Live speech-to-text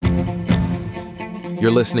You're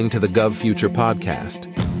listening to the GovFuture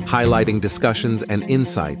podcast, highlighting discussions and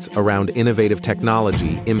insights around innovative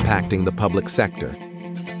technology impacting the public sector.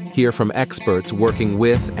 Hear from experts working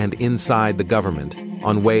with and inside the government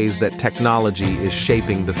on ways that technology is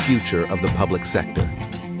shaping the future of the public sector.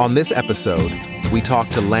 On this episode, we talk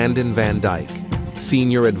to Landon Van Dyke,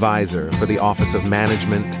 Senior Advisor for the Office of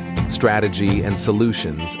Management, Strategy and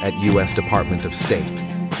Solutions at U.S. Department of State.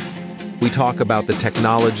 We talk about the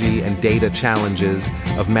technology and data challenges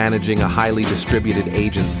of managing a highly distributed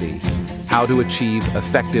agency, how to achieve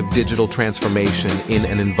effective digital transformation in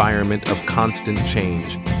an environment of constant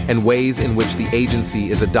change, and ways in which the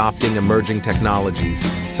agency is adopting emerging technologies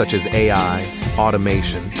such as AI,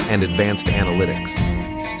 automation, and advanced analytics.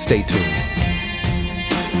 Stay tuned.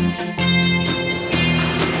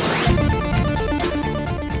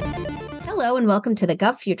 Hello and welcome to the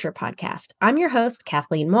GovFuture podcast. I'm your host,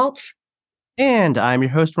 Kathleen Mulch. And I'm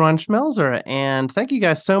your host, Ron Schmelzer. And thank you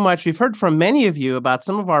guys so much. We've heard from many of you about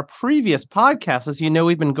some of our previous podcasts. As you know,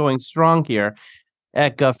 we've been going strong here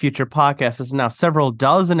at GovFuture Podcast. It's now several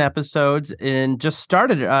dozen episodes and just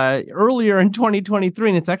started earlier in 2023.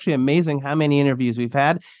 And it's actually amazing how many interviews we've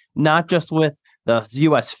had, not just with the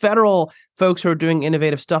U.S. federal folks who are doing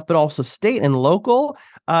innovative stuff, but also state and local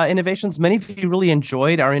innovations. Many of you really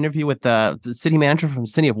enjoyed our interview with the city manager from the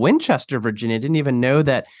city of Winchester, Virginia. Didn't even know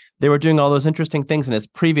that they were doing all those interesting things in his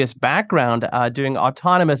previous background, doing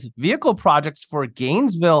autonomous vehicle projects for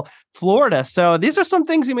Gainesville, Florida. So these are some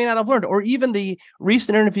things you may not have learned, or even the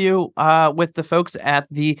recent interview with the folks at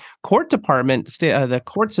the court department, the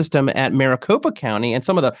court system at Maricopa County, and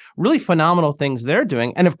some of the really phenomenal things they're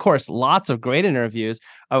doing. And of course, lots of great interviews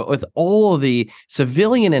with all of the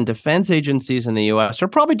civilian and defense agencies in the U.S. are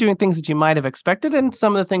probably doing things that you might have expected and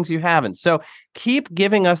some of the things you haven't. So keep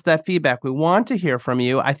giving us that feedback. We want to hear from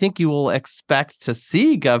you. I think you will expect to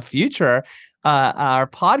see GovFuture, our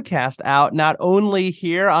podcast, out not only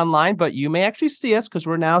here online, but you may actually see us because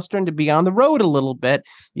we're now starting to be on the road a little bit.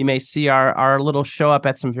 You may see our little show up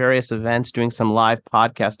at some various events, doing some live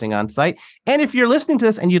podcasting on site. And if you're listening to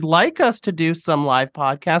this and you'd like us to do some live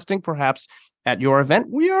podcasting, perhaps at your event,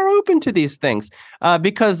 we are open to these things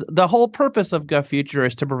because the whole purpose of GovFuture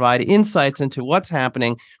is to provide insights into what's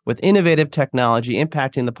happening with innovative technology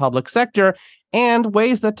impacting the public sector and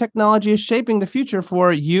ways that technology is shaping the future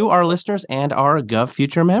for you, our listeners, and our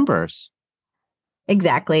GovFuture members.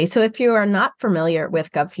 Exactly. So if you are not familiar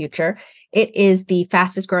with GovFuture, it is the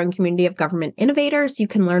fastest growing community of government innovators. You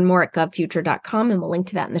can learn more at govfuture.com, and we'll link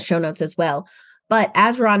to that in the show notes as well. But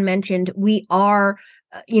as Ron mentioned, we are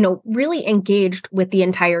really engaged with the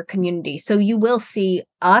entire community. So you will see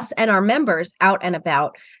us and our members out and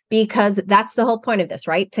about because that's the whole point of this,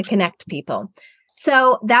 right? To connect people.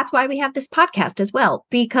 So that's why we have this podcast as well,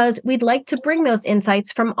 because we'd like to bring those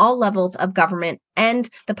insights from all levels of government and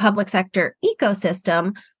the public sector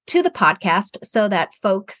ecosystem to the podcast so that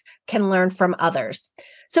folks can learn from others.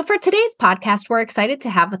 So for today's podcast, we're excited to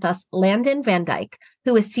have with us Landon Van Dyke,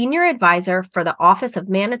 who is Senior Advisor for the Office of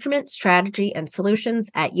Management, Strategy and Solutions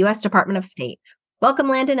at U.S. Department of State. Welcome,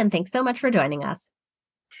 Landon, and thanks so much for joining us.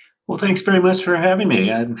 Well, thanks very much for having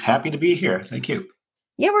me. I'm happy to be here. Thank you.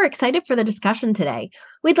 Yeah, we're excited for the discussion today.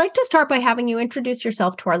 We'd like to start by having you introduce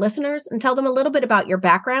yourself to our listeners and tell them a little bit about your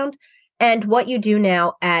background and what you do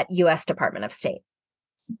now at U.S. Department of State.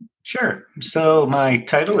 Sure. So my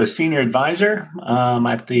title is Senior Advisor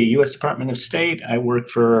at the U.S. Department of State. I work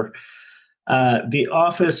for the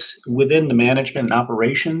office within the Management and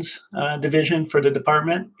Operations division for the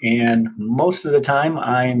department. And most of the time,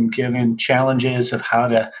 I'm given challenges of how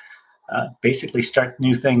to basically start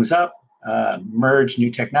new things up, merge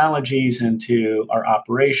new technologies into our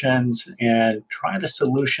operations, and try to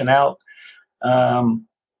solution out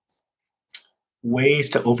ways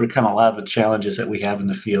to overcome a lot of the challenges that we have in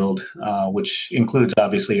the field, which includes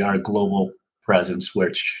obviously our global presence,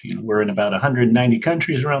 which we're in about 190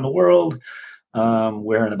 countries around the world.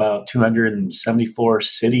 We're in about 274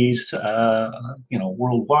 cities,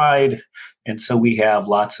 worldwide. And so we have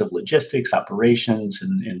lots of logistics, operations,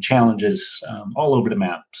 and challenges all over the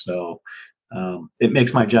map. So it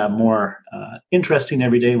makes my job more interesting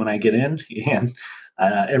every day when I get in. And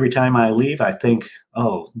every time I leave, I think,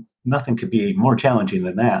 nothing could be more challenging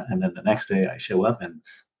than that. And then the next day I show up and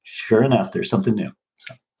sure enough, there's something new.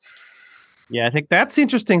 So. Yeah, I think that's the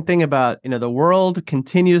interesting thing about, the world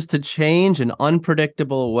continues to change in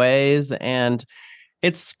unpredictable ways. And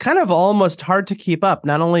it's kind of almost hard to keep up,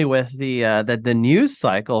 not only with the news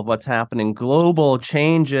cycle of what's happening, global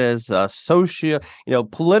changes,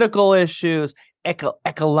 political issues,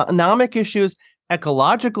 economic issues,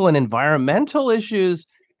 ecological and environmental issues,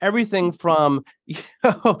 everything from,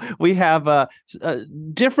 we have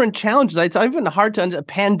different challenges. It's even hard to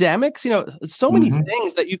pandemics, so many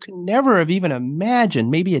things that you can never have even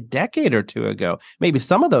imagined maybe a decade or two ago. Maybe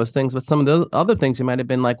some of those things, but some of the other things you might have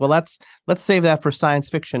been like, well, let's save that for science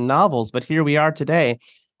fiction novels. But here we are today.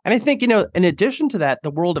 And I think, in addition to that, the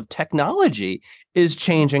world of technology is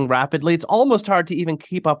changing rapidly. It's almost hard to even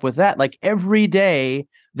keep up with that. Like every day,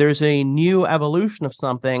 there's a new evolution of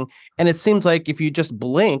something. And it seems like if you just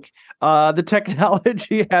blink, the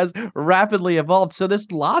technology has rapidly evolved. So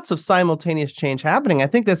there's lots of simultaneous change happening. I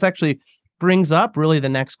think this actually brings up really the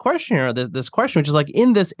next question, or this question, which is like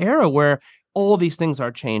in this era where all these things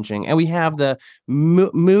are changing, and we have the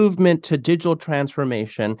movement to digital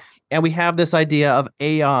transformation, and we have this idea of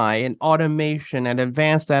AI and automation and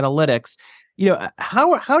advanced analytics.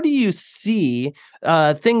 How do you see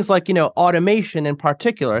things like automation in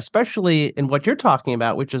particular, especially in what you're talking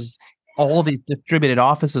about, which is all these distributed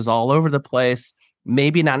offices all over the place,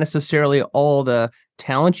 maybe not necessarily all the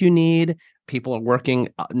talent you need. People are working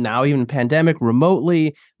now, even pandemic,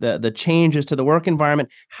 remotely, the changes to the work environment.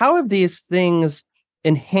 How have these things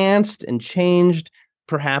enhanced and changed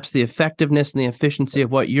perhaps the effectiveness and the efficiency of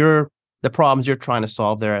the problems you're trying to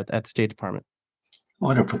solve there at the State Department?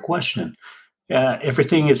 Wonderful question.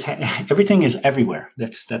 Everything is everywhere.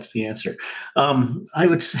 That's the answer. I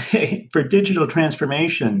would say for digital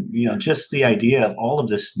transformation, just the idea of all of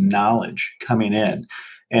this knowledge coming in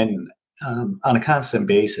and on a constant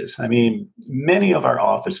basis. I mean, many of our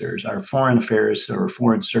officers, our foreign affairs or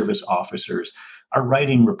foreign service officers, are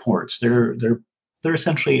writing reports. They're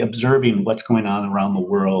essentially observing what's going on around the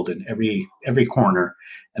world in every corner,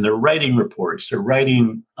 and they're writing reports. They're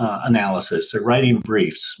writing analysis. They're writing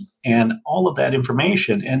briefs, and all of that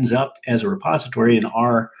information ends up as a repository in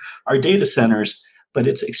our data centers. But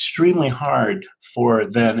it's extremely hard for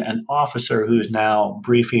then an officer who's now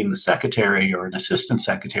briefing the secretary or an assistant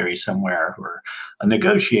secretary somewhere or a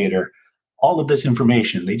negotiator, all of this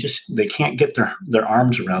information, they can't get their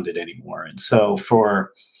arms around it anymore. And so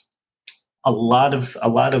for a lot of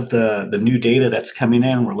the new data that's coming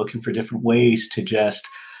in, we're looking for different ways to just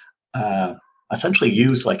essentially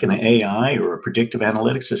use like an AI or a predictive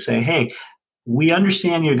analytics to say, hey, we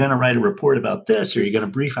understand you're going to write a report about this, or you're going to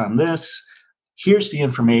brief on this. Here's the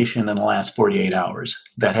information in the last 48 hours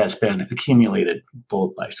that has been accumulated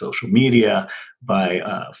both by social media, by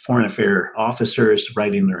foreign affairs officers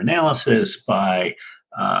writing their analysis, by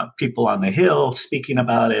people on the Hill speaking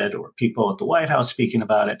about it, or people at the White House speaking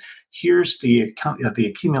about it. Here's the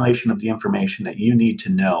accumulation of the information that you need to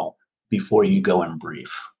know before you go and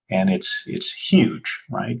brief. And it's huge,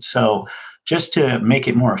 right? So just to make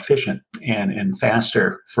it more efficient and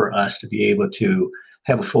faster for us to be able to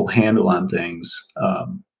have a full handle on things,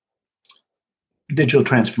 digital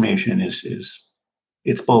transformation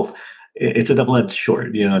it's both. It's a double-edged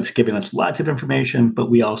sword. It's giving us lots of information, but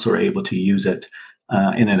we also are able to use it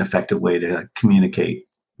in an effective way to communicate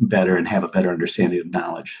better and have a better understanding of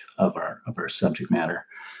knowledge of our subject matter.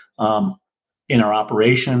 In our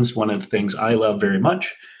operations, one of the things I love very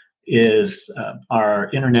much is our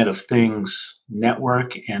Internet of Things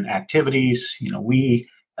network and activities. We,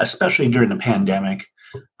 especially during the pandemic,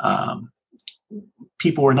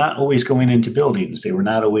 people were not always going into buildings. They were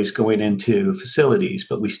not always going into facilities,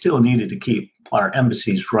 but we still needed to keep our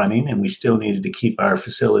embassies running, and we still needed to keep our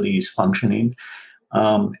facilities functioning,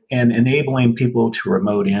 and enabling people to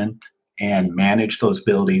remote in and manage those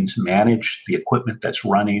buildings, manage the equipment that's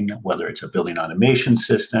running, whether it's a building automation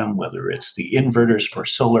system, whether it's the inverters for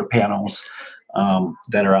solar panels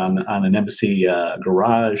that are on an embassy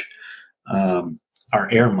garage, our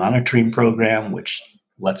air monitoring program, which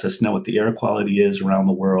lets us know what the air quality is around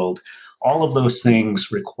the world. All of those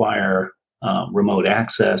things require remote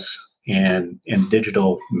access and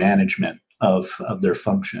digital management of their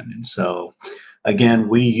function. And so, again,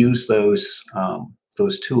 we use those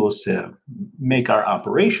tools to make our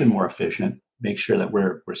operation more efficient, make sure that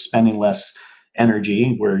we're spending less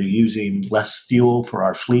energy, we're using less fuel for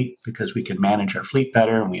our fleet because we can manage our fleet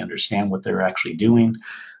better and we understand what they're actually doing.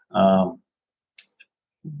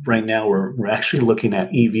 Right now, we're actually looking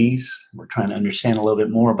at EVs. We're trying to understand a little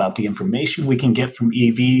bit more about the information we can get from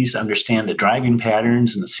EVs, understand the driving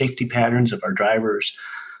patterns and the safety patterns of our drivers,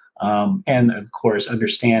 and of course,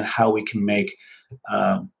 understand how we can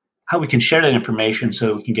share that information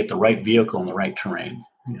so we can get the right vehicle in the right terrain.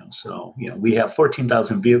 We have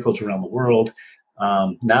 14,000 vehicles around the world.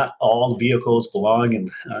 Not all vehicles belong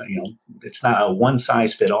in, it's not a one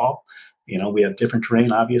size fit all. We have different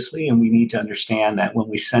terrain, obviously, and we need to understand that when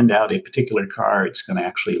we send out a particular car, it's going to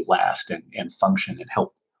actually last and function and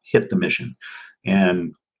help hit the mission.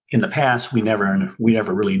 And in the past, we never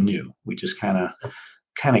really knew. We just kind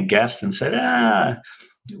of guessed and said,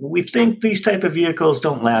 we think these type of vehicles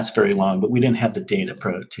don't last very long, but we didn't have the data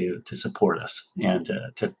to support us and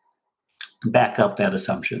to back up that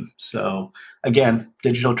assumption. So again,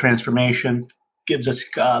 digital transformation gives us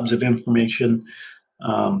gobs of information,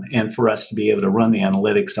 and for us to be able to run the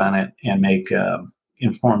analytics on it and make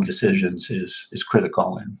informed decisions is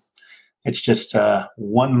critical. And it's just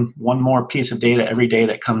one more piece of data every day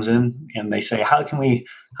that comes in, and they say, how can we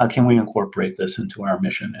incorporate this into our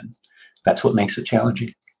mission? And that's what makes it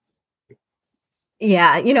challenging.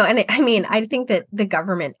 Yeah, and I think that the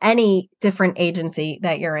government, any different agency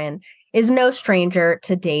that you're in, is no stranger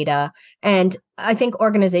to data. And I think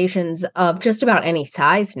organizations of just about any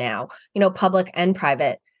size now, public and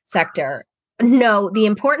private sector, know the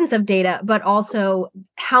importance of data, but also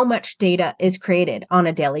how much data is created on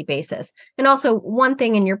a daily basis. And also, one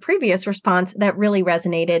thing in your previous response that really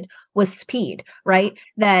resonated was speed, right?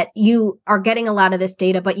 That you are getting a lot of this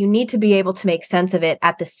data, but you need to be able to make sense of it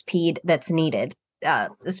at the speed that's needed,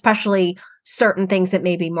 especially certain things that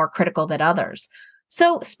may be more critical than others.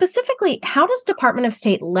 So specifically, how does Department of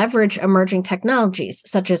State leverage emerging technologies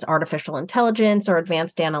such as artificial intelligence or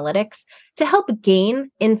advanced analytics to help gain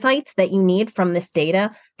insights that you need from this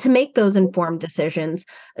data to make those informed decisions,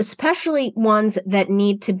 especially ones that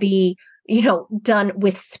need to be, done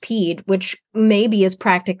with speed, which maybe is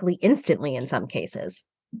practically instantly in some cases?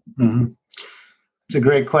 Mm-hmm. It's a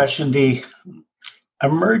great question. The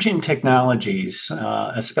emerging technologies,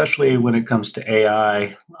 especially when it comes to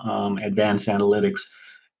AI, advanced analytics,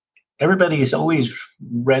 everybody's always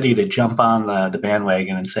ready to jump on the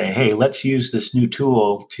bandwagon and say, hey, let's use this new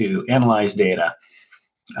tool to analyze data.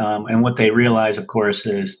 And what they realize, of course,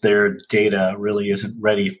 is their data really isn't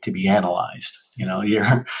ready to be analyzed.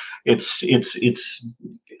 It's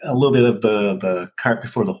a little bit of the cart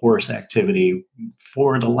before the horse activity.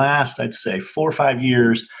 For the last, I'd say, 4 or 5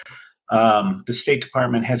 years, the State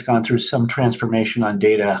Department has gone through some transformation on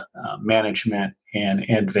data management and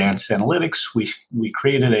advanced analytics. We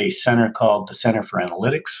created a center called the Center for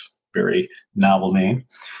Analytics, very novel name.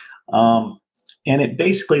 And it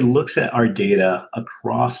basically looks at our data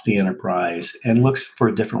across the enterprise and looks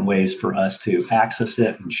for different ways for us to access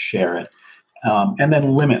it and share it. And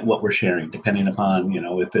then limit what we're sharing, depending upon,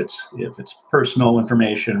 if it's personal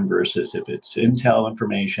information versus if it's intel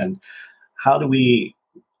information. How do we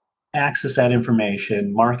access that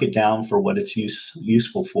information, mark it down for what it's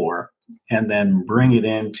useful for, and then bring it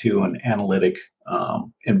into an analytic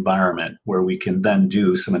environment where we can then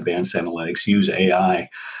do some advanced analytics, use AI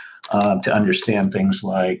to understand things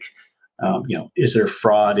like, is there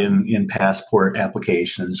fraud in passport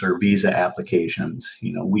applications or visa applications?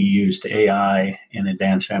 We used AI and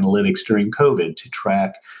advanced analytics during COVID to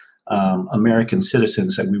track American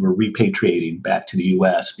citizens that we were repatriating back to the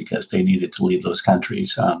U.S. because they needed to leave those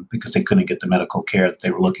countries because they couldn't get the medical care that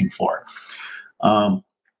they were looking for.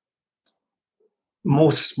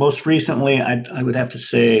 Most recently, I would have to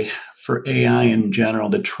say, for AI in general,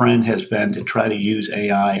 the trend has been to try to use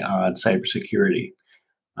AI on cybersecurity,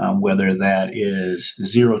 whether that is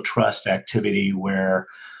zero trust activity where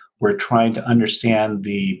we're trying to understand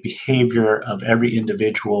the behavior of every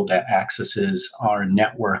individual that accesses our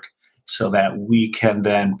network so that we can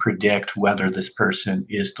then predict whether this person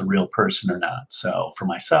is the real person or not. So for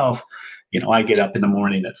myself, I get up in the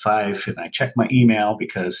morning at 5 and I check my email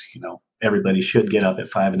because, everybody should get up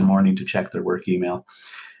at 5 in the morning to check their work email.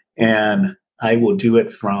 And I will do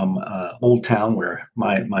it from Old Town where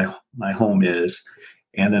my home is.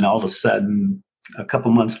 And then all of a sudden, a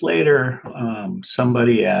couple months later,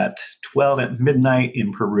 somebody at 12 at midnight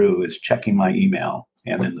in Peru is checking my email.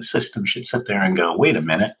 And then the system should sit there and go, wait a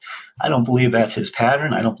minute, I don't believe that's his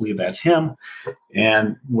pattern. I don't believe that's him.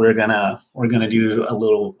 And we're gonna do a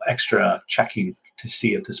little extra checking to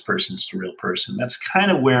see if this person's the real person. That's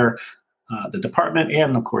kind of where the department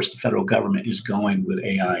and, of course, the federal government is going with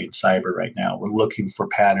AI and cyber right now. We're looking for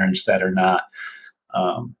patterns that are not,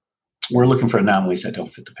 we're looking for anomalies that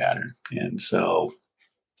don't fit the pattern. And so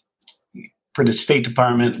for the State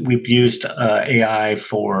Department, we've used AI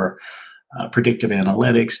for predictive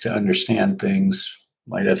analytics to understand things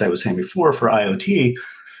like, as I was saying before, for IoT,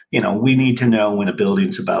 we need to know when a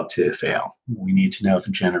building's about to fail. We need to know if a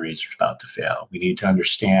generator's about to fail. We need to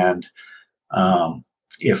understand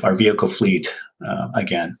if our vehicle fleet,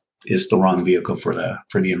 again, is the wrong vehicle for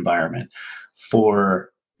the environment.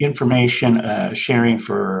 For information sharing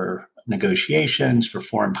for negotiations, for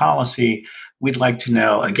foreign policy, we'd like to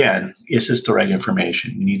know, again, is this the right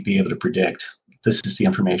information? We need to be able to predict, this is the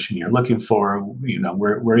information you're looking for.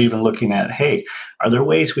 We're even looking at, hey, are there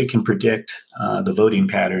ways we can predict the voting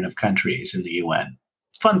pattern of countries in the UN?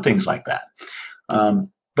 Fun things like that.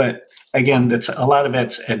 But again, that's a lot of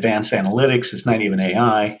it's advanced analytics. It's not even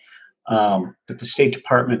AI. But the State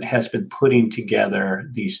Department has been putting together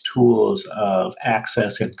these tools of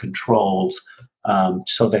access and controls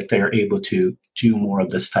so that they're able to do more of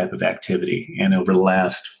this type of activity. And over the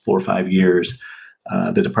last 4 or 5 years,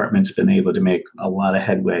 the department's been able to make a lot of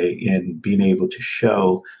headway in being able to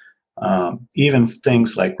show even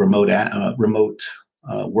things like remote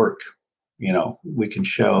work. We can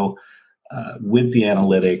show with the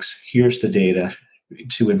analytics, here's the data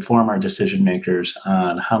to inform our decision makers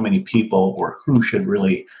on how many people or who should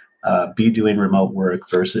really be doing remote work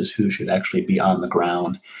versus who should actually be on the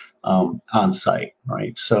ground on site,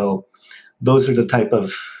 right? So those are the type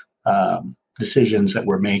of decisions that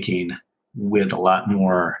we're making with a lot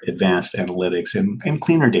more advanced analytics and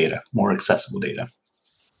cleaner data, more accessible data.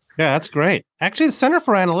 Yeah, that's great. Actually, the Center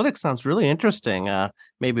for Analytics sounds really interesting.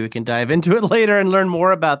 Maybe we can dive into it later and learn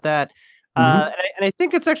more about that. And I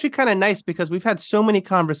think it's actually kind of nice because we've had so many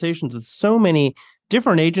conversations with so many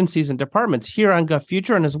different agencies and departments here on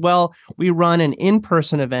GovFuture. And as well, we run an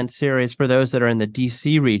in-person event series for those that are in the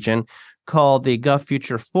DC region called the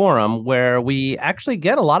GovFuture Forum, where we actually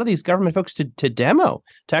get a lot of these government folks to demo,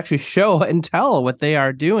 to actually show and tell what they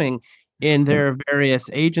are doing in their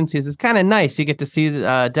various agencies. It's kind of nice. You get to see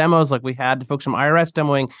demos like we had the folks from IRS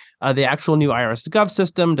demoing the actual new IRS Gov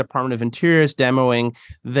system, Department of Interior's demoing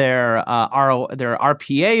their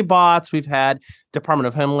RPA bots. We've had Department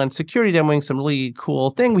of Homeland Security demoing some really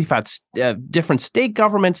cool thing. We've had different state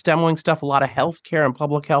governments demoing stuff, a lot of healthcare and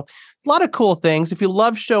public health, a lot of cool things. If you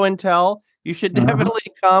love show and tell, you should definitely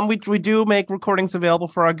come. We do make recordings available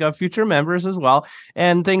for our GovFuture members as well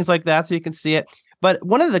and things like that, so you can see it. But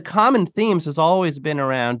one of the common themes has always been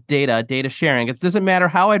around data sharing. It doesn't matter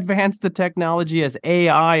how advanced the technology is,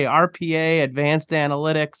 AI, RPA, advanced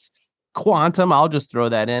analytics, quantum, I'll just throw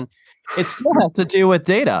that in. It still has to do with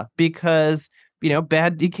data because,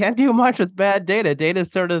 you can't do much with bad data. Data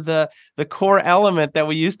is sort of the core element that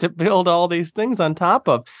we used to build all these things on top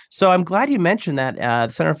of. So I'm glad you mentioned that, the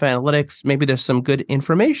Center for Analytics. Maybe there's some good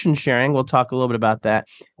information sharing. We'll talk a little bit about that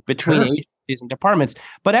between agencies and departments.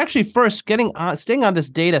 But actually, first, staying on this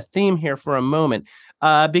data theme here for a moment,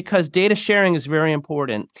 because data sharing is very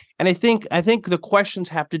important. And I think the questions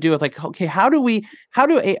have to do with okay, how do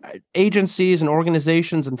agencies and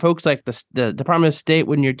organizations and folks like the Department of State,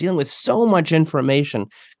 when you're dealing with so much information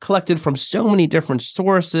collected from so many different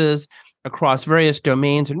sources across various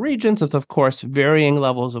domains and regions with, of course, varying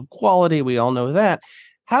levels of quality, we all know that.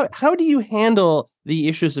 How do you handle the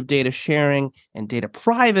issues of data sharing and data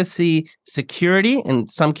privacy, security, in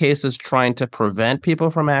some cases trying to prevent people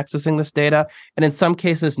from accessing this data, and in some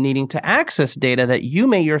cases needing to access data that you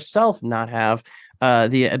may yourself not have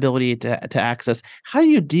the ability to access? How do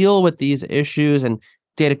you deal with these issues and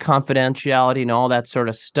data confidentiality and all that sort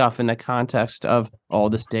of stuff in the context of all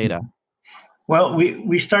this data? Well,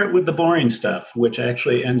 we start with the boring stuff, which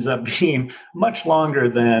actually ends up being much longer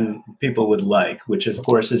than people would like, which of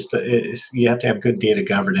course is you have to have good data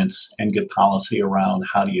governance and good policy around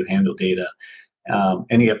how do you handle data.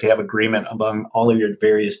 And you have to have agreement among all of your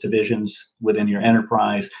various divisions within your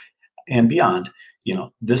enterprise and beyond.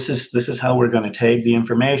 This is how we're going to tag the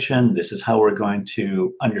information. This is how we're going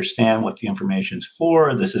to understand what the information is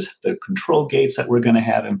for. This is the control gates that we're going to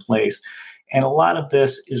have in place. And a lot of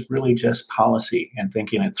this is really just policy and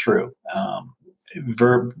thinking it through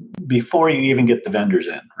before you even get the vendors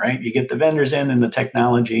in, right? You get the vendors in and the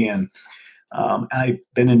technology. And I've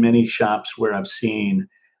been in many shops where I've seen,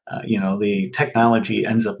 the technology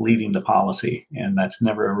ends up leading the policy. And that's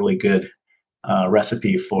never a really good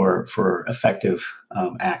recipe for effective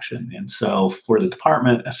action. And so for the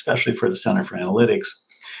department, especially for the Center for Analytics,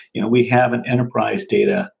 we have an enterprise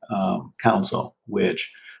data council,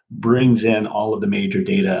 which brings in all of the major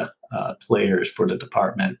data players for the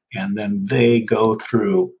department. And then they go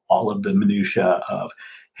through all of the minutia of,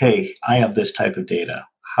 hey, I have this type of data.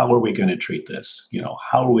 How are we going to treat this?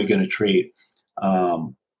 How are we going to treat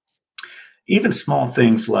even small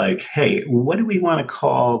things like, hey, what do we want to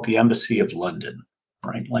call the Embassy of London,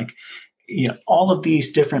 right? All of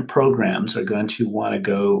these different programs are going to want to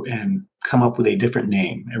go and come up with a different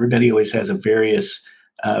name. Everybody always has a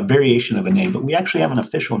variation of a name, but we actually have an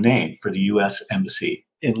official name for the U.S. Embassy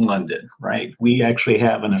in London, right? We actually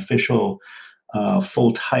have an official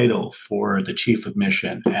full title for the chief of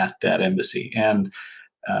mission at that embassy. And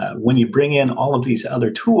when you bring in all of these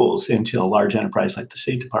other tools into a large enterprise like the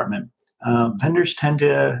State Department, vendors tend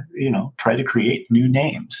to, try to create new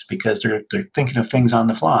names because they're thinking of things on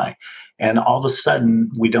the fly, and all of a sudden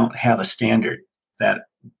we don't have a standard, that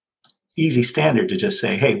easy standard to just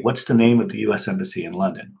say, hey, what's the name of the U.S. Embassy in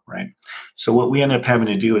London, right? So what we end up having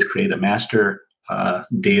to do is create a master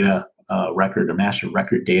data record, a master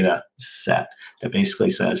record data set that basically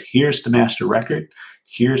says, here's the master record,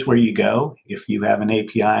 here's where you go. If you have an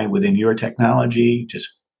API within your technology, just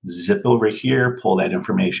zip over here, pull that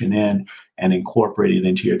information in, and incorporate it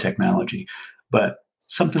into your technology. But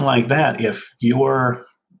something like that, if your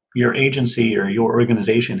agency or your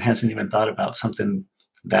organization hasn't even thought about something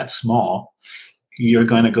that small, you're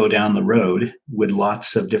going to go down the road with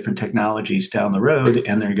lots of different technologies down the road,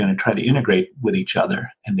 and they're going to try to integrate with each other,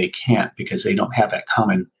 and they can't because they don't have that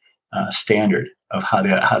common standard of how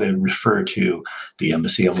to refer to the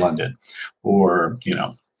Embassy of London, or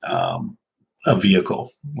a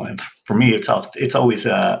vehicle. For me, it's always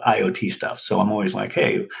IoT stuff. So I'm always like,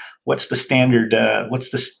 hey, what's the standard?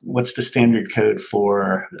 What's the standard code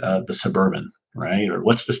for the Suburban, right? Or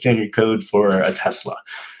what's the standard code for a Tesla?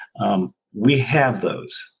 We have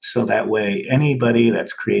those, so that way anybody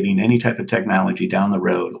that's creating any type of technology down the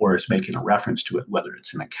road or is making a reference to it, whether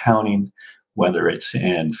it's in accounting, whether it's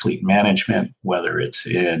in fleet management, whether it's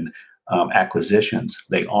in acquisitions,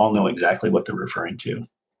 they all know exactly what they're referring to.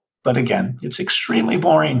 But again, it's extremely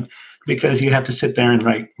boring because you have to sit there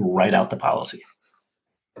and write out the policy.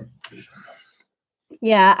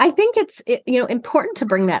 Yeah, I think it's important to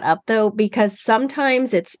bring that up, though, because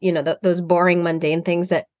sometimes it's those boring, mundane things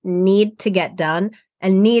that need to get done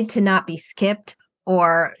and need to not be skipped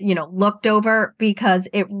or looked over, because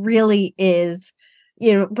it really is.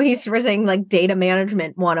 We were saying like data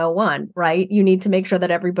management 101, right? You need to make sure that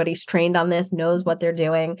everybody's trained on this, knows what they're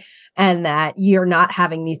doing, and that you're not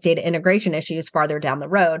having these data integration issues farther down the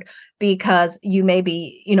road, because you may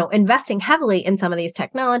be, investing heavily in some of these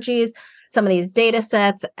technologies, some of these data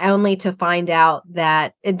sets, only to find out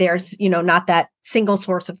that there's, not that single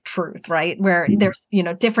source of truth, right? Where there's,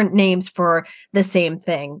 different names for the same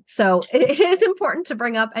thing. So it is important to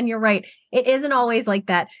bring up. And you're right. It isn't always like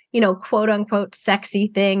that, quote unquote, sexy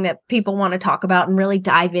thing that people want to talk about and really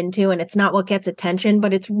dive into. And it's not what gets attention,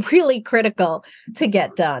 but it's really critical to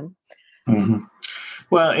get done. Mm-hmm.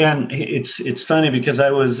 Well, and it's funny because I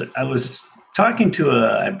was talking to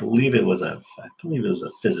I believe it was a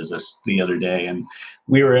physicist the other day, and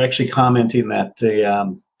we were actually commenting that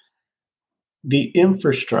the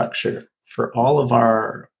infrastructure for all of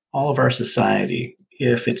our society,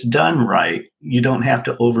 if it's done right, you don't have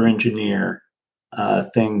to over-engineer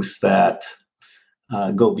things that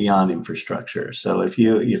go beyond infrastructure. So if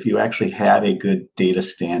you actually have a good data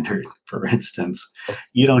standard, for instance,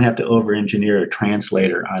 you don't have to over-engineer a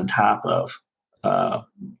translator on top of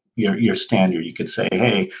your standard. You could say,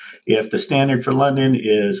 hey, if the standard for London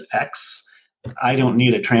is X, I don't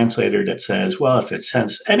need a translator that says, well, if it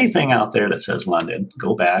says anything out there that says London,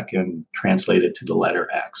 go back and translate it to the letter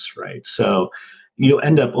X, right? So you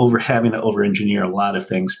end up having to over-engineer a lot of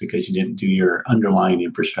things because you didn't do your underlying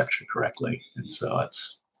infrastructure correctly. And so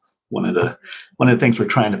it's one of the things we're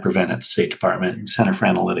trying to prevent at the State Department, and Center for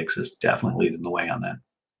Analytics is definitely leading the way on that.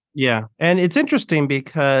 Yeah. And it's interesting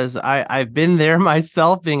because I've been there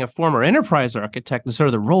myself, being a former enterprise architect, and sort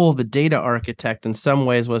of the role of the data architect in some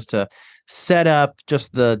ways was to set up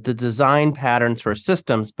just the design patterns for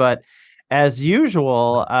systems. But as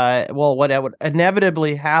usual, what would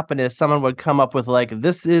inevitably happen is someone would come up with like,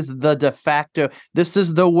 this is the de facto, this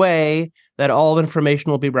is the way that all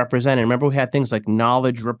information will be represented. Remember, we had things like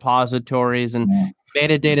knowledge repositories and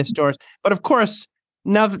metadata stores. But of course,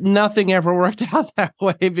 nothing ever worked out that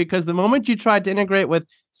way, because the moment you tried to integrate with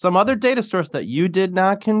some other data source that you did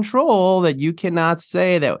not control, that you cannot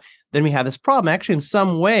say, that then we have this problem. Actually, in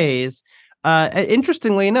some ways,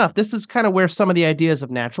 interestingly enough, this is kind of where some of the ideas of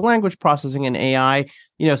natural language processing and AI,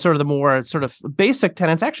 sort of the more sort of basic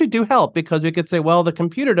tenets actually do help, because we could say, well, the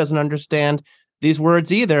computer doesn't understand these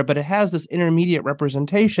words either, but it has this intermediate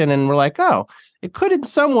representation. And we're like, oh, it could in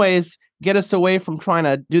some ways get us away from trying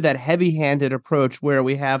to do that heavy-handed approach where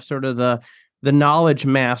we have sort of the knowledge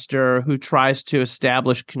master who tries to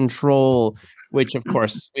establish control, which of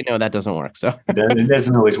course we know that doesn't work. So it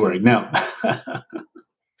doesn't always work. No.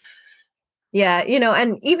 Yeah,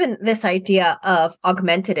 and even this idea of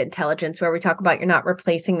augmented intelligence, where we talk about you're not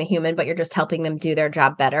replacing the human, but you're just helping them do their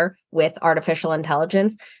job better with artificial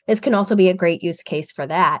intelligence. This can also be a great use case for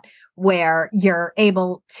that, where you're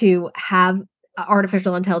able to have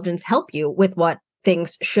artificial intelligence help you with what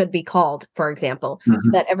things should be called, for example,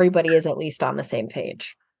 so that everybody is at least on the same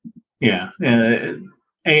page. Yeah.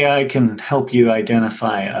 AI can help you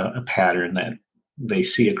identify a pattern they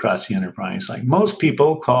see across the enterprise. Like most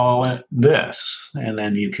people call it this, and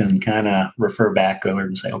then you can kind of refer back over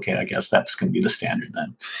and say, okay, I guess that's going to be the standard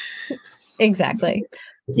then. Exactly.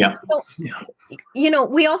 Yeah. So,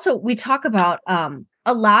 we talk about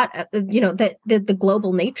a lot, the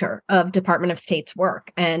global nature of Department of State's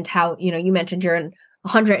work, and how, you mentioned you're in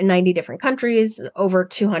 190 different countries, over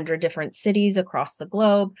 200 different cities across the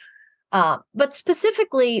globe. But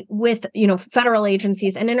specifically with, federal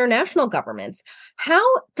agencies and international governments, how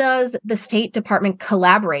does the State Department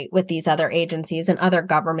collaborate with these other agencies and other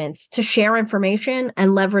governments to share information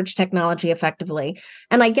and leverage technology effectively?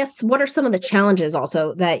 And I guess, what are some of the challenges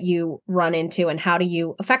also that you run into, and how do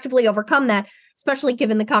you effectively overcome that, especially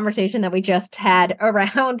given the conversation that we just had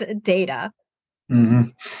around data? Mm-hmm.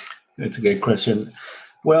 That's a good question.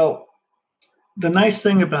 Well, the nice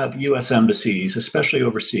thing about U.S. embassies, especially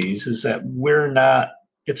overseas, is that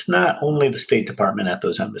it's not only the State Department at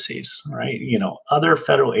those embassies, right? Other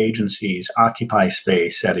federal agencies occupy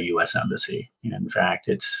space at a U.S. embassy. In fact,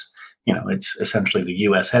 it's essentially the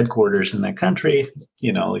U.S. headquarters in that country.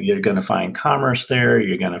 You're going to find Commerce there.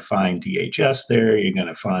 You're going to find DHS there. You're going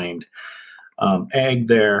to find Ag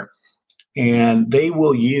there. And they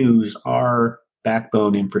will use our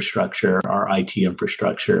backbone infrastructure, our IT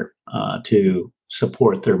infrastructure, to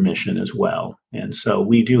support their mission as well. And so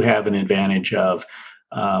we do have an advantage of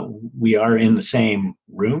we are in the same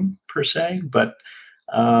room per se, but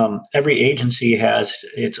every agency has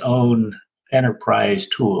its own enterprise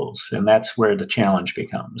tools, and that's where the challenge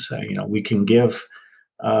becomes. We can give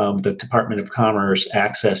the Department of Commerce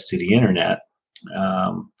access to the internet,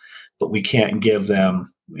 but we can't give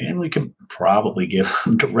them, and we can probably give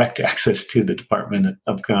them direct access to the Department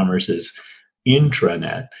of Commerce's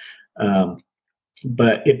intranet.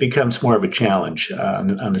 But it becomes more of a challenge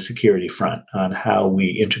on the security front on how we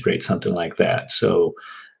integrate something like that. So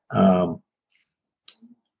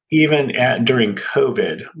even during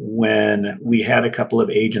COVID, when we had a couple of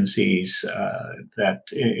agencies that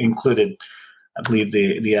included, I believe,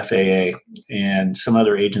 the FAA and some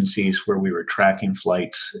other agencies where we were tracking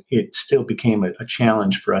flights, it still became a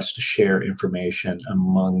challenge for us to share information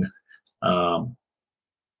among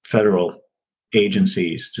federal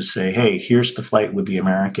agencies to say, hey, here's the flight with the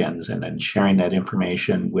Americans, and then sharing that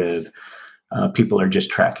information with people who are just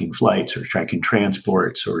tracking flights or tracking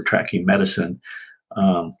transports or tracking medicine.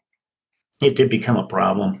 It did become a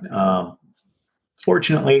problem.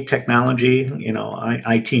 Fortunately, technology,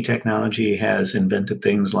 IT technology has invented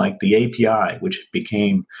things like the API, which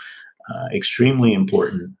became extremely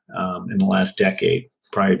important in the last decade.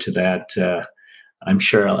 Prior to that, I'm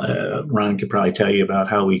sure Ron could probably tell you about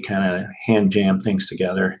how we kind of hand jam things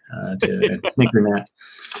together to Internet.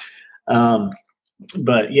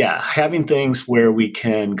 But yeah, having things where we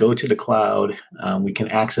can go to the cloud, we can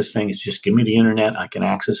access things. Just give me the internet. I can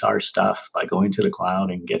access our stuff by going to the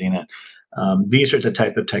cloud and getting it. These are the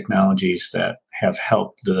type of technologies that have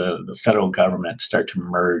helped the federal government start to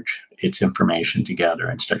merge its information together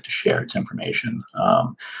and start to share its information.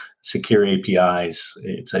 Secure APIs,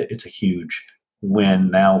 it's a huge win.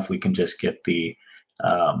 Now, if we can just get the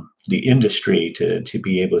industry to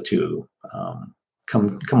be able to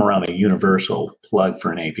come around a universal plug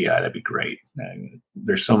for an API, that'd be great.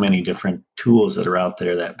 There's so many different tools that are out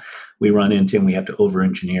there that we run into, and we have to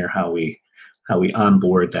over-engineer how we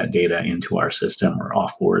onboard that data into our system or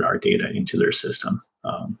offboard our data into their system.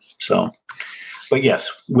 But yes,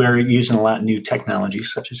 we're using a lot of new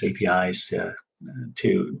technologies such as APIs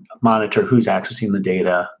to monitor who's accessing the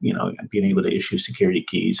data, being able to issue security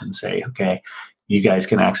keys and say, okay, you guys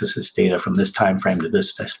can access this data from this time frame to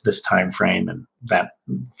this time frame, and that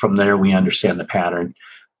from there we understand the pattern.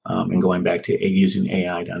 And going back to using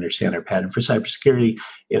AI to understand our pattern for cybersecurity,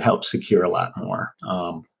 it helps secure a lot more.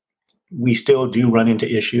 We still do run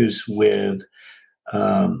into issues with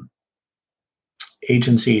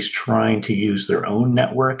agencies trying to use their own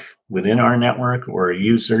network within our network, or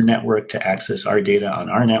use their network to access our data on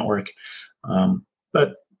our network.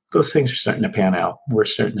 But those things are starting to pan out. We're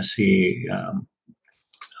starting to see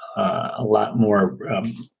a lot more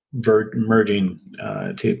merging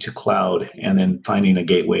to cloud, and then finding a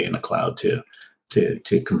gateway in the cloud to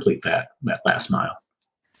complete that last mile.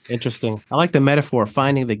 Interesting. I like the metaphor,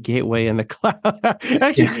 finding the gateway in the cloud.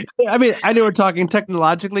 Actually, I mean, I know we're talking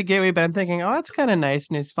technologically gateway, but I'm thinking, oh, that's kind of nice.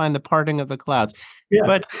 And it's find the parting of the clouds. Yeah.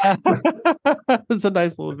 But it's a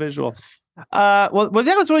nice little visual. Well,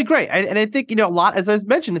 that was really great. And I think, a lot, as I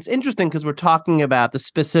mentioned, it's interesting because we're talking about the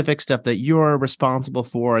specific stuff that you're responsible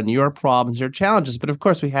for and your problems, your challenges. But of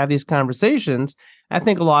course, we have these conversations. I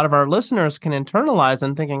think a lot of our listeners can internalize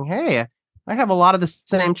and thinking, hey, I have a lot of the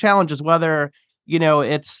same challenges, whether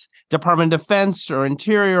it's Department of Defense or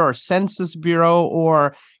Interior or Census Bureau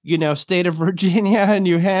or, state of Virginia and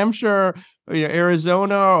New Hampshire, or,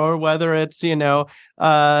 Arizona, or whether it's,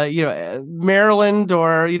 Maryland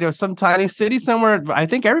or, some tiny city somewhere. I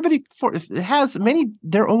think everybody has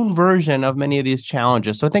their own version of many of these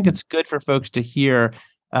challenges. So I think it's good for folks to hear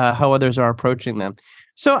how others are approaching them.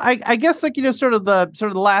 So I guess sort of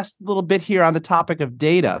the last little bit here on the topic of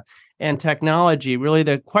data and technology, really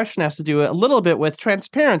the question has to do a little bit with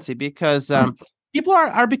transparency, because people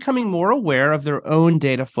are becoming more aware of their own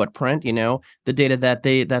data footprint, the data that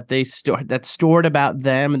they store, that's stored about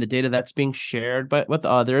them, and the data that's being shared but with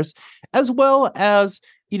others, as well as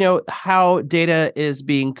how data is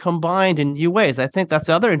being combined in new ways. I think that's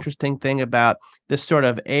the other interesting thing about this sort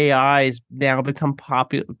of AI's now become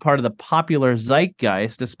part of the popular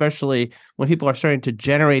zeitgeist, especially when people are starting to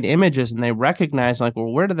generate images and they recognize, like,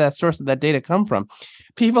 well, where did that source of that data come from?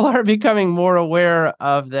 People are becoming more aware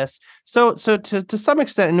of this. So to some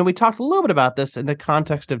extent, and we talked a little bit about this in the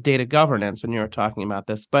context of data governance when you were talking about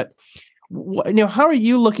this, but how are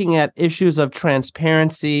you looking at issues of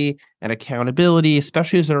transparency and accountability,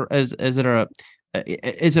 especially as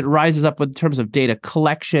it rises up in terms of data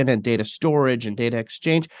collection and data storage and data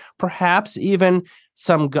exchange? Perhaps even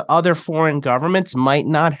some other foreign governments might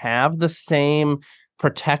not have the same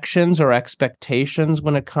protections or expectations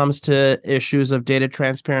when it comes to issues of data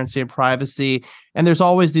transparency and privacy. And there's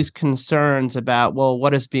always these concerns about, well,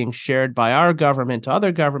 what is being shared by our government to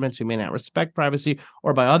other governments who may not respect privacy,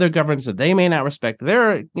 or by other governments that they may not respect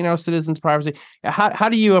their, citizens' privacy. How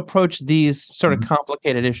do you approach these sort of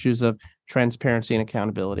complicated issues of transparency and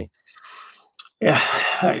accountability? Yeah,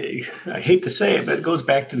 I hate to say it, but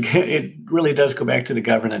it really does go back to the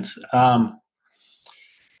governance.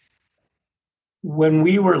 When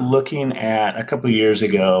we were looking at a couple of years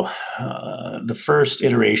ago, the first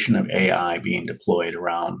iteration of AI being deployed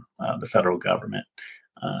around the federal government,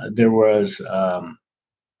 there was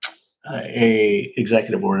a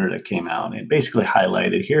executive order that came out and basically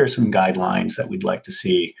highlighted, here are some guidelines that we'd like to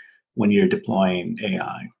see when you're deploying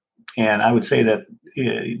AI. And I would say that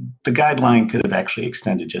the guideline could have actually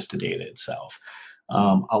extended just to data itself.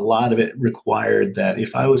 A lot of it required that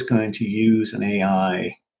if I was going to use an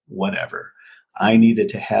AI, whatever, I needed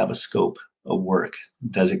to have a scope of work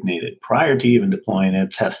designated prior to even deploying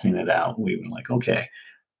it, testing it out. We were like, okay,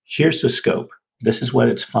 here's the scope. This is what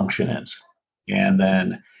its function is. And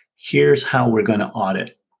then here's how we're going to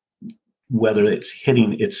audit whether it's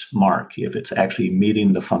hitting its mark, if it's actually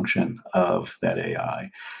meeting the function of that AI.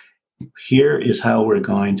 Here is how we're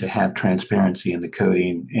going to have transparency in the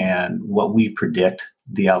coding and what we predict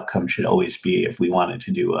the outcome should always be if we wanted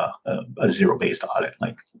to do a zero-based audit,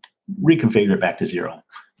 like reconfigure it back to zero.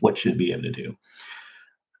 What should it be able to do?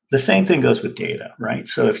 The same thing goes with data, right?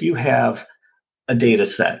 So if you have a data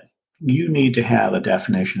set, you need to have a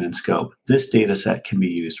definition and scope. This data set can be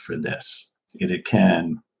used for this. It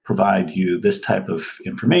can provide you this type of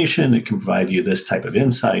information. It can provide you this type of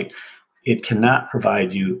insight. It cannot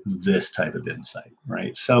provide you this type of insight,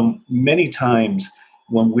 right? So many times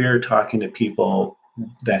when we're talking to people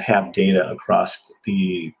that have data across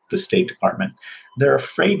the State Department, they're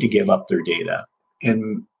afraid to give up their data.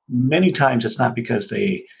 And many times it's not because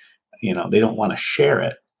they don't want to share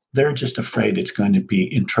it. They're just afraid it's going to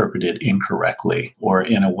be interpreted incorrectly or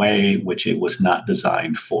in a way which it was not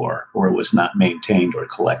designed for, or it was not maintained or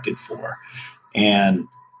collected for. And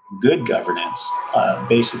good governance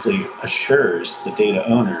basically assures the data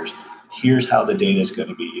owners, here's how the data is going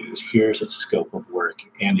to be used. Here's its scope of work.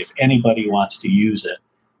 And if anybody wants to use it,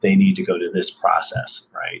 they need to go to this process,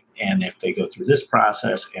 right? And if they go through this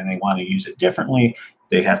process and they want to use it differently,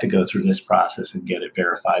 they have to go through this process and get it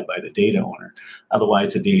verified by the data owner.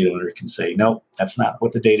 Otherwise, the data owner can say, nope, that's not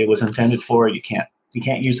what the data was intended for. You can't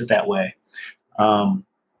use it that way.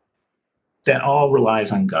 That all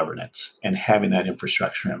relies on governance and having that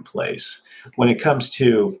infrastructure in place. When it comes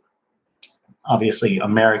to, obviously,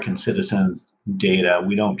 American citizen data,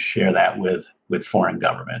 we don't share that with foreign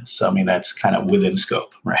governments. So, I mean, that's kind of within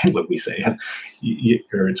scope, right? What we say,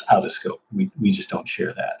 or it's out of scope. We just don't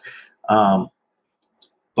share that.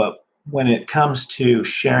 But when it comes to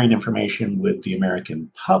sharing information with the American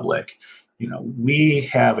public, we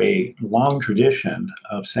have a long tradition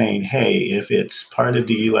of saying, hey, if it's part of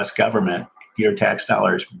the U.S. government, your tax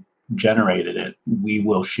dollars generated it, we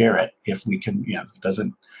will share it. If we can, if it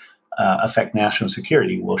doesn't affect national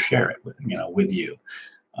security, we'll share it with you.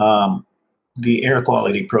 The air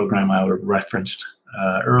quality program I referenced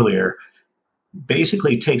earlier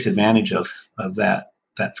basically takes advantage of that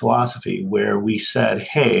philosophy, where we said,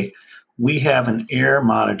 hey, we have an air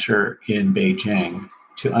monitor in Beijing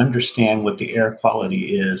to understand what the air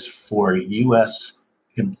quality is for U.S.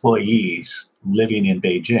 employees living in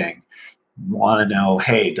Beijing. Want to know,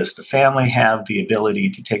 hey, does the family have the ability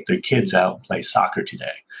to take their kids out and play soccer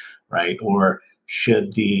today, right? Or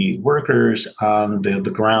should the workers on the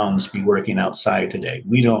grounds be working outside today?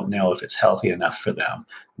 We don't know if it's healthy enough for them.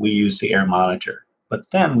 We use the air monitor. But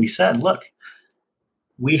then we said, look,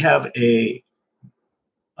 we have a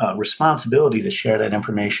responsibility to share that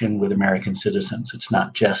information with American citizens. It's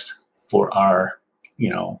not just for our,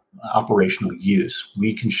 operational use.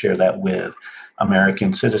 We can share that with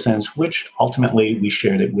American citizens, which ultimately we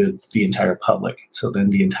shared it with the entire public. So then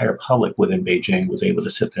the entire public within Beijing was able to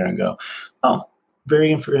sit there and go, oh,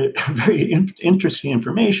 very interesting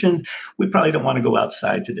information. We probably don't want to go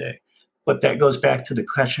outside today. But that goes back to the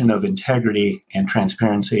question of integrity and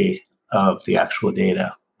transparency of the actual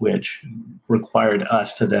data, which required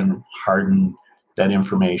us to then harden that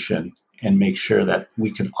information and make sure that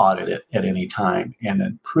we can audit it at any time and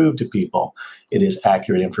then prove to people it is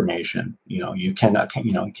accurate information. You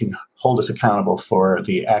can hold us accountable for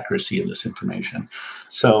the accuracy of this information.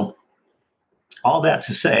 So all that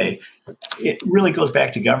to say, it really goes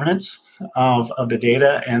back to governance of the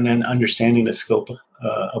data and then understanding the scope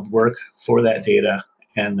of work for that data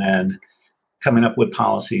and then coming up with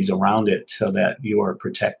policies around it so that you are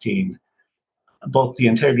protecting both the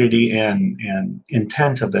integrity and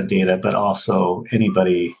intent of the data, but also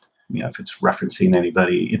anybody, if it's referencing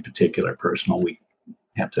anybody in particular personal, we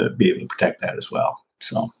have to be able to protect that as well.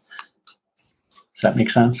 So does that make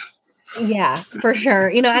sense? Yeah, for sure.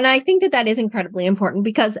 And I think that is incredibly important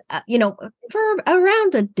because, for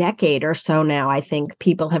around a decade or so now, I think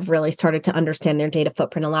people have really started to understand their data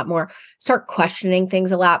footprint a lot more, start questioning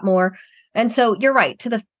things a lot more. And so you're right to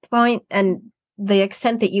the point and the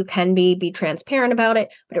extent that you can be transparent about it,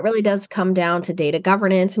 but it really does come down to data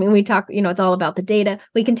governance. I mean, we talk, it's all about the data.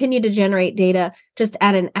 We continue to generate data just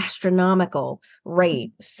at an astronomical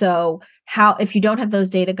rate. So if you don't have those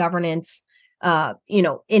data governance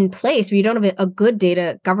in place, if you don't have a good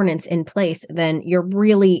data governance in place, then you're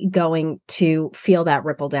really going to feel that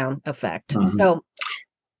ripple down effect. Mm-hmm. So,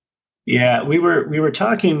 yeah, we were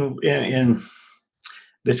talking in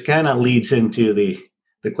this kind of leads into the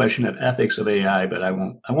question of ethics of AI, but I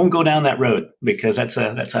won't go down that road because that's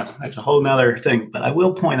a whole nother thing. But I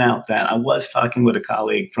will point out that I was talking with a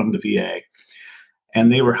colleague from the VA,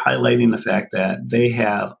 and they were highlighting the fact that they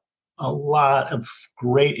have a lot of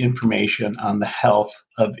great information on the health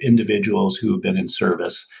of individuals who have been in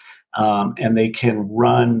service. And they can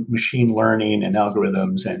run machine learning and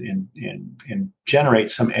algorithms and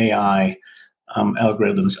generate some AI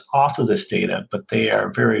algorithms off of this data, but they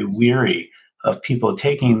are very weary of people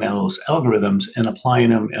taking those algorithms and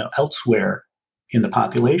applying them elsewhere in the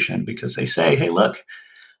population because they say, hey, look,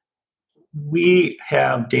 we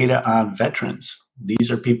have data on veterans.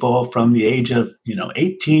 These are people from the age of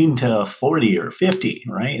 18 to 40 or 50,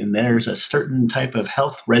 right? And there's a certain type of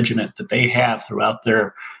health regimen that they have throughout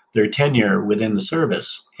their tenure within the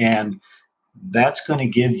service. And that's going to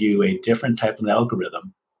give you a different type of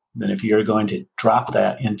algorithm than if you're going to drop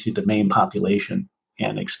that into the main population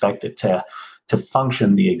and expect it to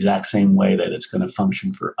function the exact same way that it's going to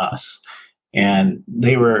function for us. And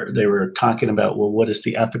they were talking about, well, what is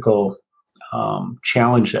the ethical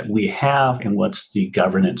challenge that we have, and what's the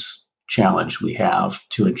governance challenge we have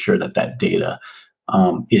to ensure that data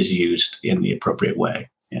is used in the appropriate way.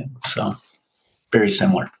 And so, very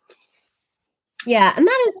similar. Yeah. And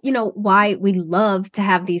that is, why we love to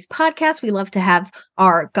have these podcasts. We love to have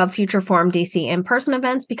our GovFuture Forum DC in-person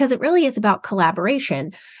events because it really is about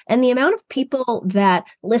collaboration. And the amount of people that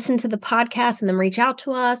listen to the podcast and then reach out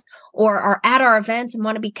to us or are at our events and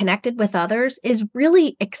want to be connected with others is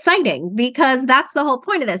really exciting because that's the whole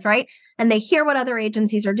point of this, right? And they hear what other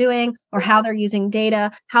agencies are doing or how they're using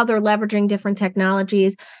data, how they're leveraging different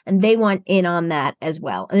technologies, and they want in on that as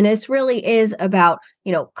well. And this really is about,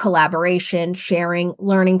 collaboration, sharing,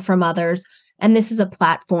 learning from others. And this is a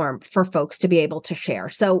platform for folks to be able to share.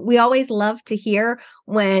 So we always love to hear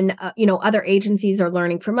when, other agencies are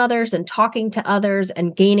learning from others and talking to others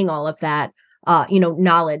and gaining all of that,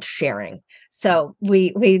 knowledge sharing. So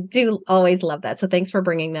we do always love that. So thanks for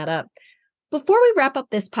bringing that up. Before we wrap up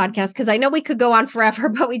this podcast, because I know we could go on forever,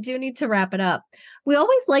 but we do need to wrap it up. We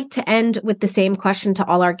always like to end with the same question to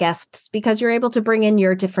all our guests because you're able to bring in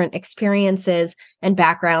your different experiences and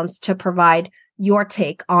backgrounds to provide your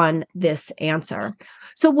take on this answer.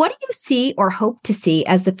 So what do you see or hope to see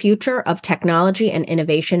as the future of technology and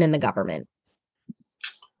innovation in the government?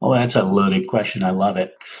 Well, that's a loaded question. I love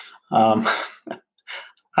it.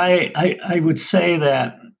 I would say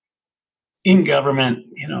that in government,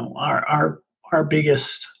 our our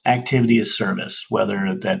biggest activity is service,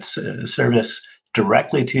 whether that's service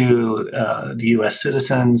directly to the U.S.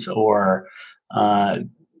 citizens or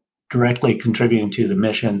directly contributing to the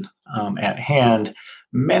mission at hand.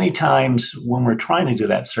 Many times when we're trying to do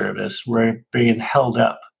that service, we're being held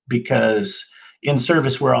up because in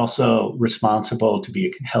service, we're also responsible to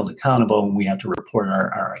be held accountable, and we have to report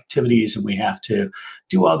our activities, and we have to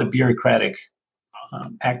do all the bureaucratic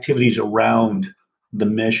activities around the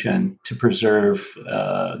mission to preserve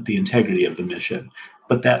the integrity of the mission.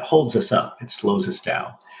 But that holds us up, it slows us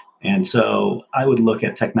down. And so I would look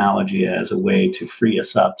at technology as a way to free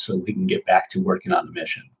us up so we can get back to working on the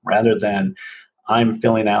mission rather than I'm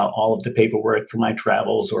filling out all of the paperwork for my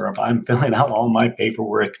travels, or if I'm filling out all my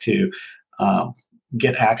paperwork to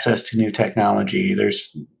get access to new technology.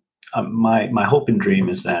 There's my hope and dream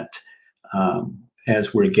is that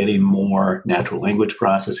as we're getting more natural language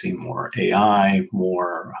processing, more AI,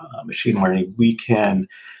 more machine learning, we can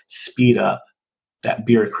speed up that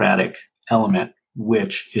bureaucratic element,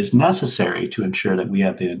 which is necessary to ensure that we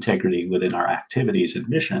have the integrity within our activities and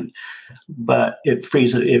mission. But it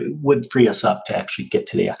would free us up to actually get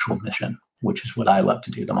to the actual mission, which is what I love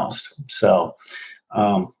to do the most. So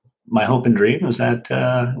my hope and dream is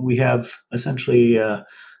that we have essentially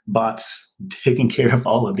bots taking care of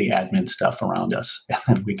all of the admin stuff around us, and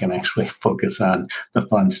then we can actually focus on the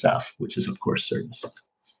fun stuff, which is, of course, service.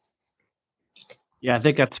 Yeah, I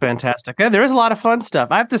think that's fantastic. Yeah, there is a lot of fun stuff.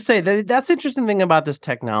 I have to say that's the interesting thing about this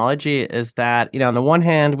technology is that, on the one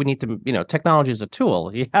hand, we need to, technology is a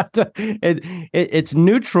tool. You have to, it's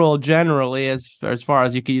neutral generally as far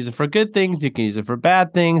as you can use it for good things, you can use it for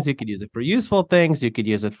bad things, you could use it for useful things, you could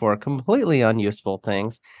use it for completely unuseful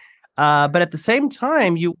things. But at the same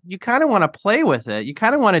time, you kind of want to play with it. You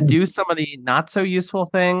kind of want to do some of the not so useful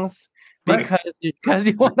things. Because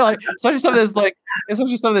you want to especially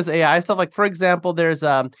some of this AI stuff. Like, for example, there's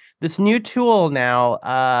this new tool now.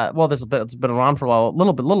 It's been around for a while, a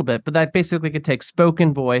little bit, but that basically could take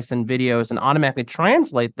spoken voice and videos and automatically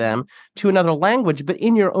translate them to another language, but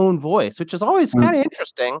in your own voice, which is always kind of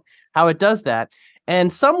interesting how it does that.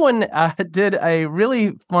 And someone did a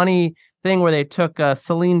really funny thing where they took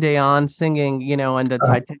Celine Dion singing, and the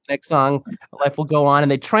Titanic song "Life Will Go On,"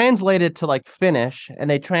 and they translated it to Finnish, and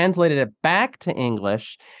they translated it back to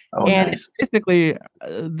English, and nice. It's basically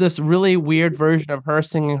this really weird version of her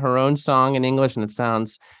singing her own song in English, and it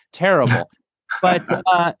sounds terrible. But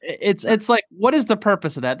it's like, what is the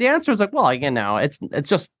purpose of that? The answer is it's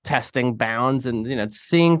just testing bounds and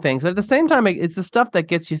seeing things. At the same time, it's the stuff that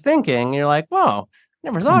gets you thinking. You're like, whoa,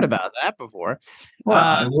 never thought about that before.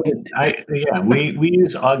 Well, we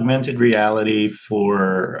use augmented reality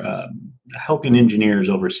for helping engineers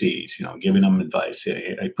overseas. Giving them advice.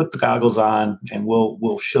 I put the goggles on, and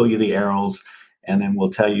we'll show you the arrows. And then we'll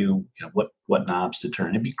tell you, what knobs to turn.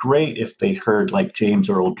 It'd be great if they heard James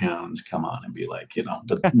Earl Jones come on and be like,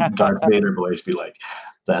 the Darth Vader voice be like,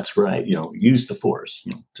 "That's right, use the Force,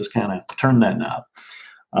 just kind of turn that knob."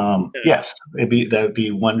 Yes, that would be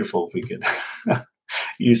wonderful if we could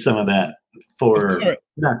use some of that for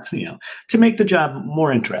to make the job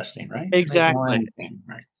more interesting, right? Exactly.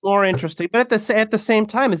 More interesting, but at the same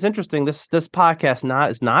time, it's interesting. This podcast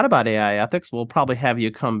is not about AI ethics. We'll probably have you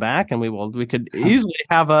come back, and we could easily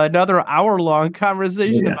have another hour-long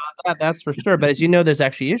conversation about that. That's for sure. But as you know, there's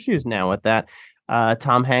actually issues now with that.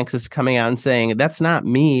 Tom Hanks is coming out and saying that's not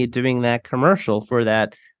me doing that commercial for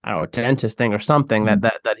that, I don't know, dentist thing or something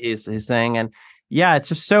that he's saying. And yeah, it's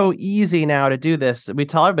just so easy now to do this. We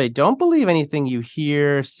tell everybody, don't believe anything you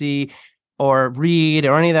hear, see, or read,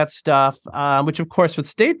 or any of that stuff, which, of course, with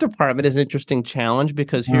State Department is an interesting challenge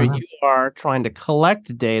because here you are trying to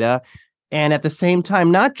collect data and at the same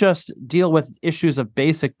time not just deal with issues of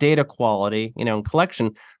basic data quality, and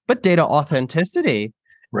collection, but data authenticity.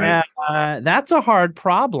 Right. That's a hard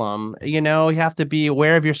problem. You have to be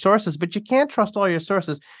aware of your sources, but you can't trust all your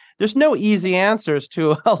sources. There's no easy answers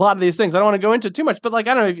to a lot of these things. I don't want to go into too much, but I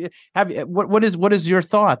don't know. What is your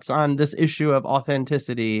thoughts on this issue of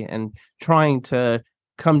authenticity and trying to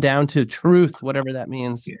come down to truth, whatever that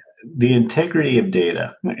means? The integrity of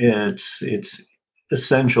data, it's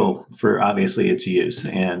essential for obviously its use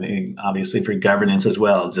and obviously for governance as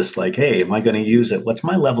well. Just like, hey, am I going to use it? What's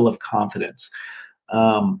my level of confidence?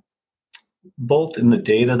 Both in the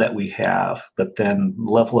data that we have, but then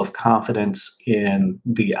level of confidence in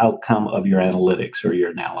the outcome of your analytics or your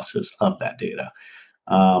analysis of that data.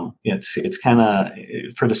 It's kind of,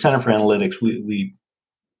 for the Center for Analytics, we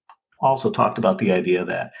also talked about the idea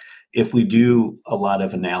that if we do a lot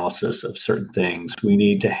of analysis of certain things, we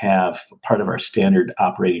need to have part of our standard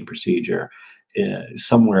operating procedure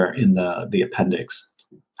somewhere in the appendix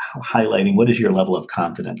highlighting what is your level of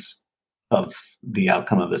confidence of the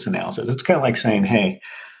outcome of this analysis. It's kind of like saying, hey,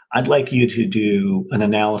 I'd like you to do an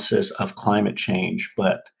analysis of climate change,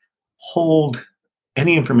 but hold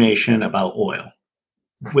any information about oil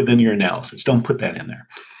within your analysis. Don't put that in there.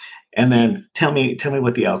 And then tell me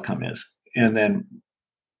what the outcome is. And then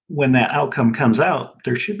when that outcome comes out,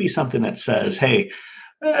 there should be something that says, hey,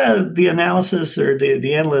 the analysis or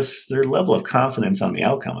the analysts, their level of confidence on the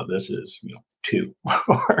outcome of this is 2,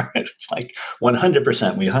 or it's like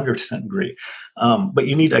 100%. We 100% agree. But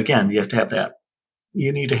you have to have that.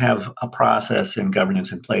 You need to have a process and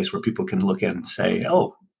governance in place where people can look at and say,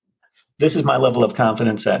 oh, this is my level of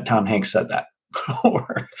confidence that Tom Hanks said that.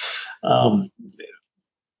 Or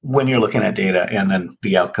when you're looking at data and then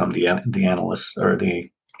the outcome, the analysts or the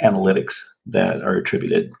analytics that are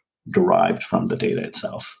derived from the data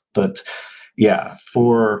itself. But yeah,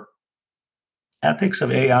 for ethics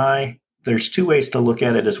of AI, there's 2 ways to look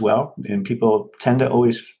at it as well. And people tend to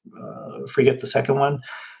always forget the second one.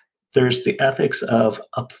 There's the ethics of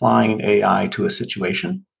applying AI to a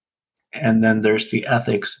situation. And then there's the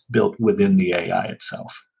ethics built within the AI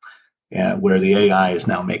itself, where the AI is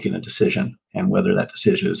now making a decision and whether that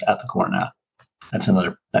decision is ethical or not. That's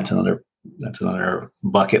another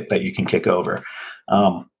bucket that you can kick over.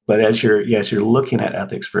 But as you're looking at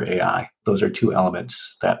ethics for AI, those are 2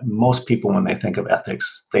 elements that most people, when they think of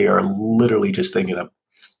ethics, they are literally just thinking of,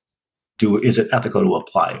 is it ethical to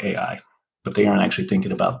apply AI? But they aren't actually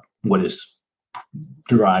thinking about what is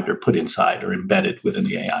derived or put inside or embedded within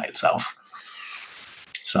the AI itself.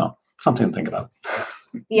 So something to think about.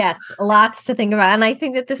 Yes, lots to think about. And I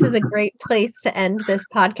think that this is a great place to end this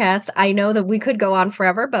podcast. I know that we could go on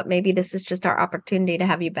forever, but maybe this is just our opportunity to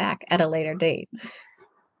have you back at a later date.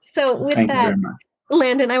 So with Thank you that, very much.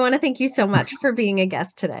 Landon, I want to thank you so much for being a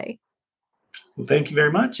guest today. Well, thank you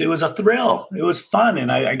very much. It was a thrill. It was fun.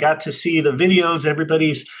 And I got to see the videos.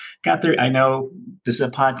 Everybody's got I know this is a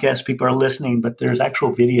podcast, people are listening, but there's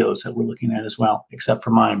actual videos that we're looking at as well, except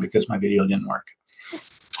for mine because my video didn't work.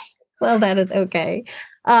 Well, that is okay.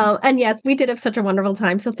 And yes, we did have such a wonderful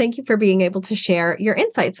time. So thank you for being able to share your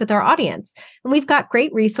insights with our audience. And we've got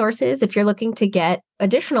great resources if you're looking to get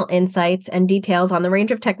additional insights and details on the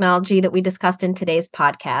range of technology that we discussed in today's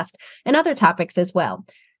podcast and other topics as well.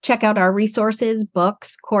 Check out our resources,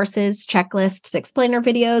 books, courses, checklists, explainer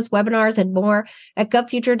videos, webinars, and more at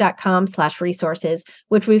govfuture.com/resources,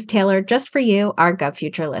 which we've tailored just for you, our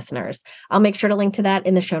GovFuture listeners. I'll make sure to link to that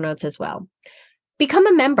in the show notes as well. Become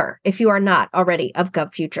a member if you are not already of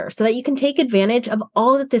GovFuture so that you can take advantage of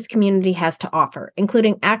all that this community has to offer,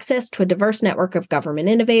 including access to a diverse network of government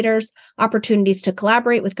innovators, opportunities to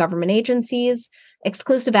collaborate with government agencies,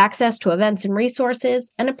 exclusive access to events and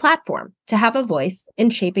resources, and a platform to have a voice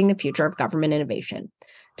in shaping the future of government innovation.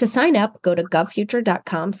 To sign up, go to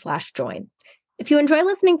govfuture.com/join. If you enjoy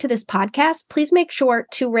listening to this podcast, please make sure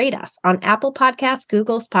to rate us on Apple Podcasts,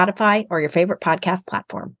 Google, Spotify, or your favorite podcast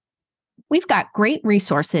platform. We've got great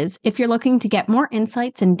resources if you're looking to get more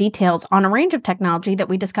insights and details on a range of technology that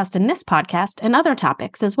we discussed in this podcast and other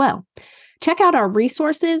topics as well. Check out our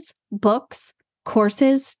resources, books,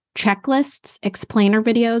 courses, checklists, explainer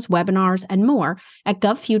videos, webinars, and more at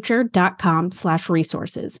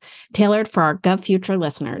govfuture.com/resources, tailored for our GovFuture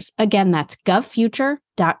listeners. Again, that's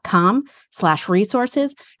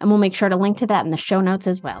govfuture.com/resources, and we'll make sure to link to that in the show notes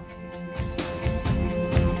as well.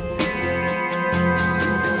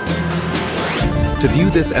 To view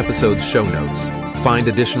this episode's show notes, find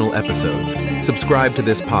additional episodes, subscribe to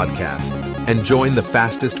this podcast, and join the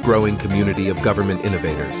fastest growing community of government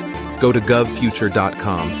innovators, go to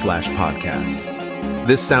govfuture.com/podcast.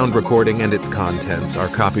 This sound recording and its contents are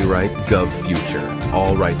copyright GovFuture,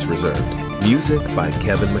 all rights reserved. Music by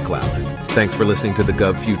Kevin MacLeod. Thanks for listening to the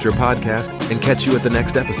GovFuture podcast, and catch you at the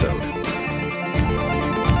next episode.